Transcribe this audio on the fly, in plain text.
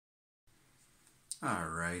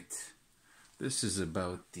Alright, this is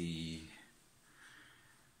about the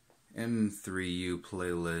M3U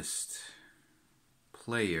playlist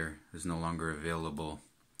player is no longer available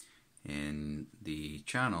in the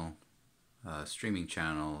channel, streaming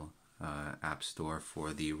channel app store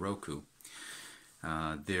for the Roku.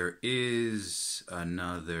 There is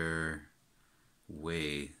another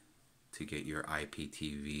way to get your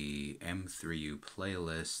IPTV M3U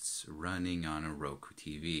playlists running on a Roku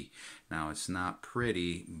TV. Now, it's not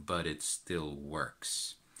pretty, but it still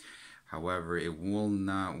works. However, it will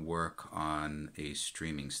not work on a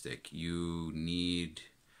streaming stick. You need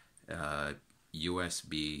a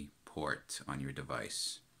USB port on your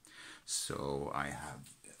device. So I have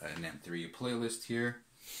an M3U playlist here,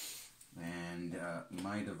 and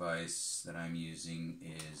my device that I'm using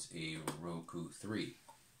is a Roku 3.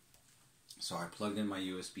 So I plugged in my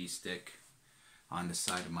USB stick on the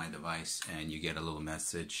side of my device, and you get a little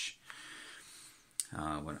message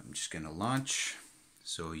when I'm just going to launch.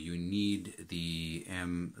 So you need the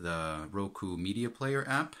Roku Media Player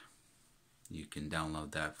app. You can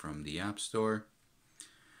download that from the App Store.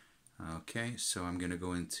 Okay, so I'm going to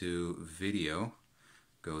go into video,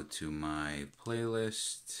 go to my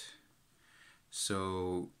playlist.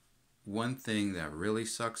 So one thing that really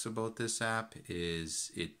sucks about this app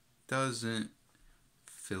is it doesn't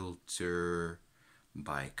filter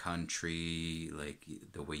by country like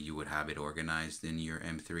the way you would have it organized in your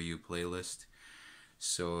M3U playlist.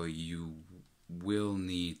 So you will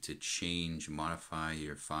need to modify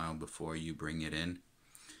your file before you bring it in,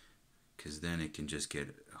 because then it can just get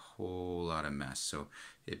a whole lot of mess. So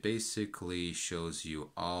it basically shows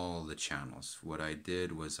you all the channels. What I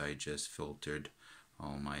did was I just filtered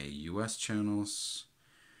all my US channels,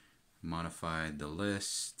 modified the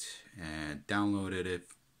list, and downloaded it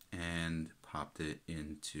and popped it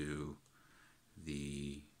into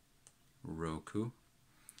the Roku.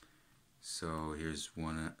 So here's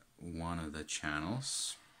one of the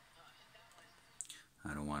channels.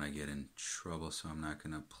 I don't want to get in trouble, so I'm not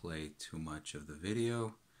going to play too much of the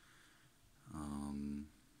video.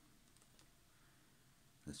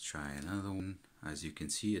 Let's try another one. As you can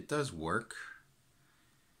see, it does work.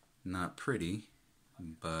 Not pretty,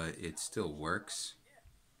 but it still works.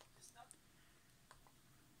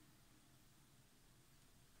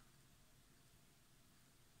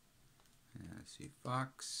 Yeah, let's see,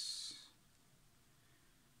 Fox.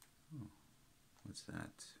 Oh, what's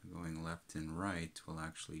that? Going left and right will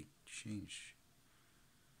actually change.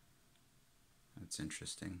 That's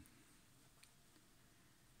interesting.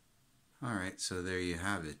 Alright, so there you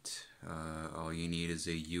have it. All you need is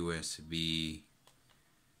a USB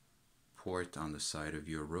port on the side of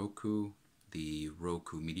your Roku, the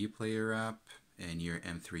Roku Media Player app, and your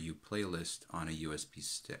M3U playlist on a USB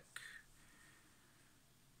stick.